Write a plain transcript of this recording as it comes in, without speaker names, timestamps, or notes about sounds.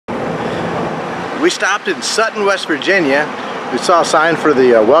We stopped in Sutton, West Virginia. We saw a sign for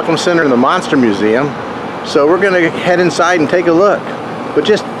the Welcome Center and the Monster Museum. So we're going to head inside and take a look. But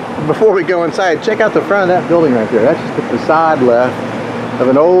just before we go inside, check out the front of that building right there. That's just the facade left of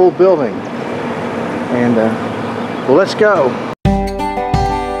an old building. And well, let's go.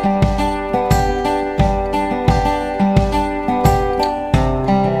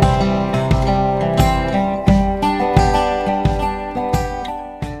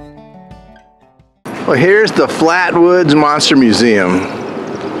 Well, here's the Flatwoods Monster Museum,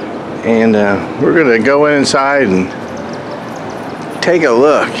 and we're going to go inside and take a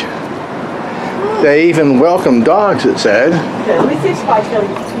look. They even welcome dogs, it said.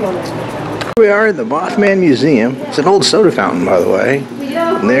 We are at the Mothman Museum. It's an old soda fountain, by the way.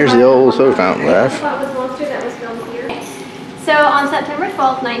 And there's the old soda fountain left. So on September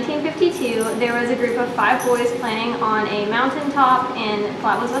 12th, 1952, there was a group of 5 boys playing on a mountaintop in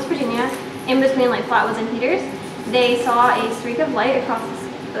Flatwoods, West Virginia, in between like Flatwoods and Peters. They saw a streak of light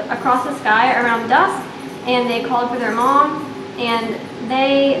across the sky around dusk, and they called for their mom, and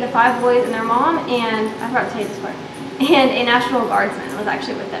the 5 boys and their mom, and I forgot to tell you this part, and a National Guardsman was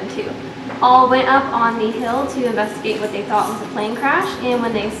actually with them too, all went up on the hill to investigate what they thought was a plane crash. And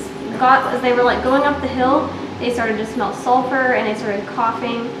when as they were like going up the hill, they started to smell sulfur and they started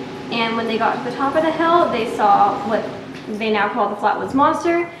coughing, and when they got to the top of the hill, they saw what they now call the Flatwoods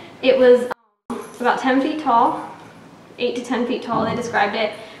Monster. It was about 10 feet tall, 8 to 10 feet tall, they described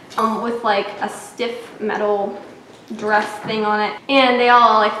it, with like a stiff metal dress thing on it. And they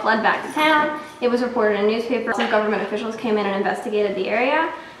all like fled back to town. It was reported in a newspaper. Some government officials came in and investigated the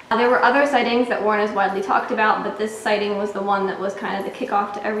area. There were other sightings that weren't as widely talked about, but this sighting was the one that was kind of the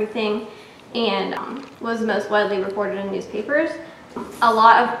kickoff to everything, and was most widely reported in newspapers.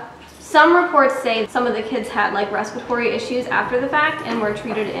 Some reports say some of the kids had like respiratory issues after the fact and were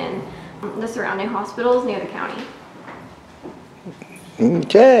treated in the surrounding hospitals near the county.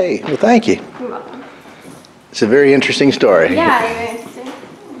 Okay, well, thank you. You're welcome. It's a very interesting story. Yeah, very interesting.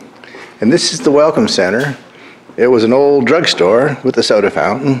 And this is the Welcome Center. It was an old drugstore with a soda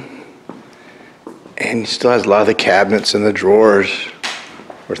fountain, and it still has a lot of the cabinets and the drawers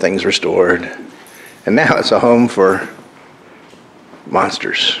where things were stored. And now it's a home for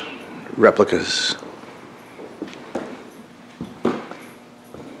monsters, replicas.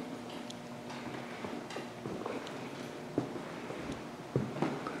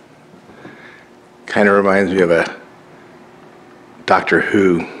 Kind of reminds me of a Doctor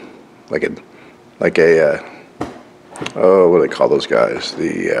Who, like a oh, what do they call those guys?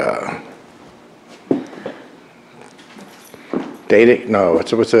 The Dalek? No,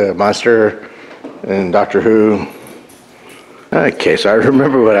 what's a monster in Doctor Who? Okay, so I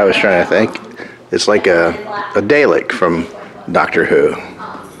remember what I was trying to think. It's like a Dalek from Doctor Who,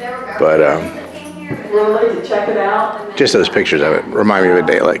 but really, to check it out. Just those pictures of it remind me of a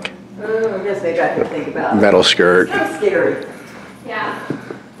Dalek. I guess they got to think about it. Metal skirt. So scary. Yeah.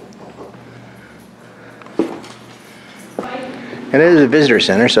 And it is a visitor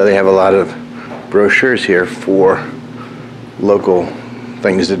center, so they have a lot of brochures here for local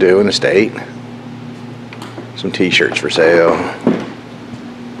things to do in the state. Some t-shirts for sale.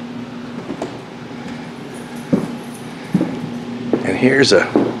 And here's a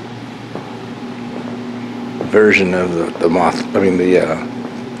version of the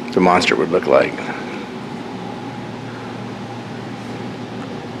monster would look like.